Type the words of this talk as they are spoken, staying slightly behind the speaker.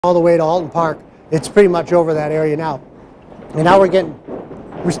all the way to Alton Park. It's pretty much over that area now. And now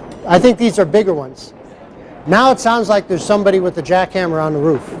I think these are bigger ones. Now it sounds like there's somebody with a jackhammer on the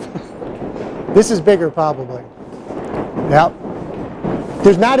roof. This is bigger probably. Yep.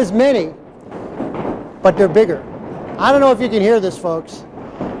 There's not as many, but they're bigger. I don't know if you can hear this, folks.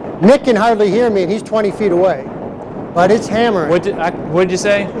 Nick can hardly hear me, and he's 20 feet away. But it's hammering. What'd you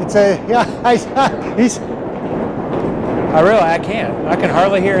say? It's a, yeah, he's... I can't. I can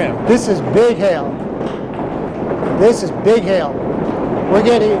hardly hear him. This is big hail. This is big hail. We're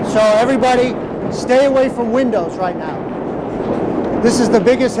getting, so everybody stay away from windows right now. This is the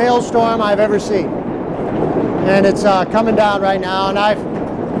biggest hailstorm I've ever seen. And it's coming down right now, and I've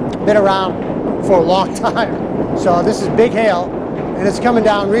been around for a long time. So this is big hail, and it's coming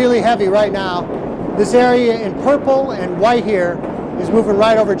down really heavy right now. This area in purple and white here is moving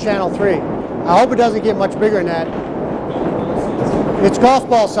right over Channel 3. I hope it doesn't get much bigger than that. It's golf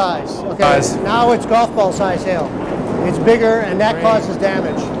ball size. Okay, now it's golf ball size hail. It's bigger, and that causes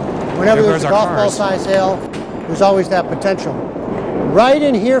damage. Whenever there's a golf ball size hail, there's always that potential. Right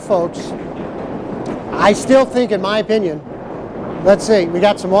in here, folks, I still think, in my opinion, let's see, we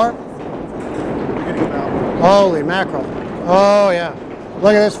got some more? Holy mackerel. Oh, yeah.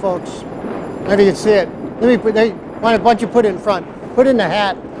 Look at this, folks. Maybe you can see it. Why don't you put it in front? Put it in the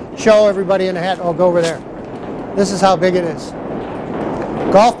hat. Show everybody in the hat. Oh, go over there. This is how big it is.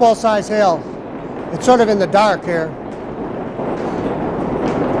 Golf ball size hail. It's sort of in the dark here.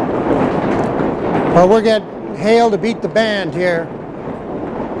 But we're getting hail to beat the band here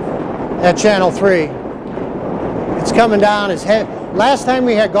at Channel 3. It's coming down. Last time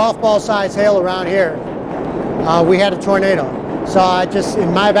we had golf ball size hail around here, we had a tornado. So I just,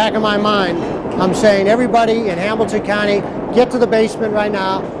 in my back of my mind, I'm saying everybody in Hamilton County, get to the basement right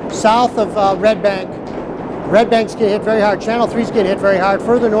now, south of Red Bank. Red Bank's getting hit very hard. Channel 3's getting hit very hard.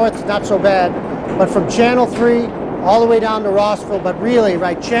 Further north, it's not so bad. But from Channel 3 all the way down to Rossville, but really,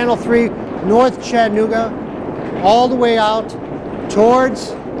 right, Channel 3, North Chattanooga, all the way out towards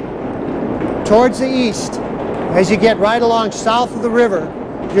the east. As you get right along south of the river,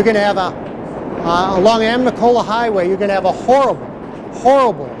 you're going to have along Amnicola Highway, you're going to have a horrible,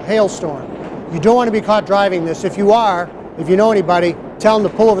 horrible hailstorm. You don't want to be caught driving this. If you are, if you know anybody, tell them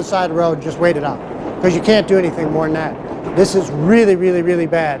to pull over the side of the road and just wait it out. Because you can't do anything more than that. This is really, really, really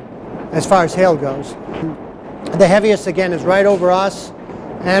bad as far as hail goes. The heaviest, again, is right over us.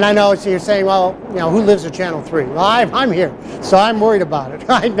 And I know you're saying, well, you know, who lives at Channel 3? Well, I'm here, so I'm worried about it.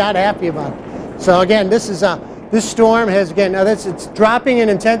 I'm not happy about it. So again, this storm has, again, now it's dropping in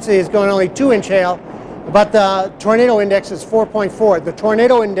intensity. It's going only 2-inch hail, but the tornado index is 4.4. The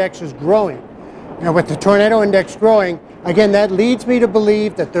tornado index is growing. And with the tornado index growing, again, that leads me to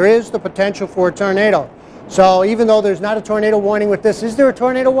believe that there is the potential for a tornado. So even though there's not a tornado warning with this, is there a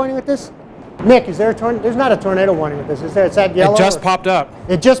tornado warning with this? Nick, is there a tornado? There's not a tornado warning with this, is there? It's that yellow? It just popped up.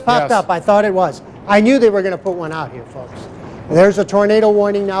 It just popped up. I thought it was. I knew they were going to put one out here, folks. There's a tornado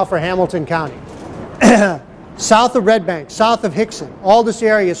warning now for Hamilton County. South of Red Bank, south of Hickson, all this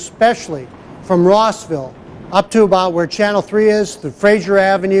area, especially from Rossville up to about where Channel 3 is, the Fraser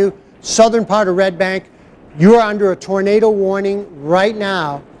Avenue, southern part of Red Bank, you are under a tornado warning right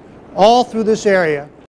now all through this area.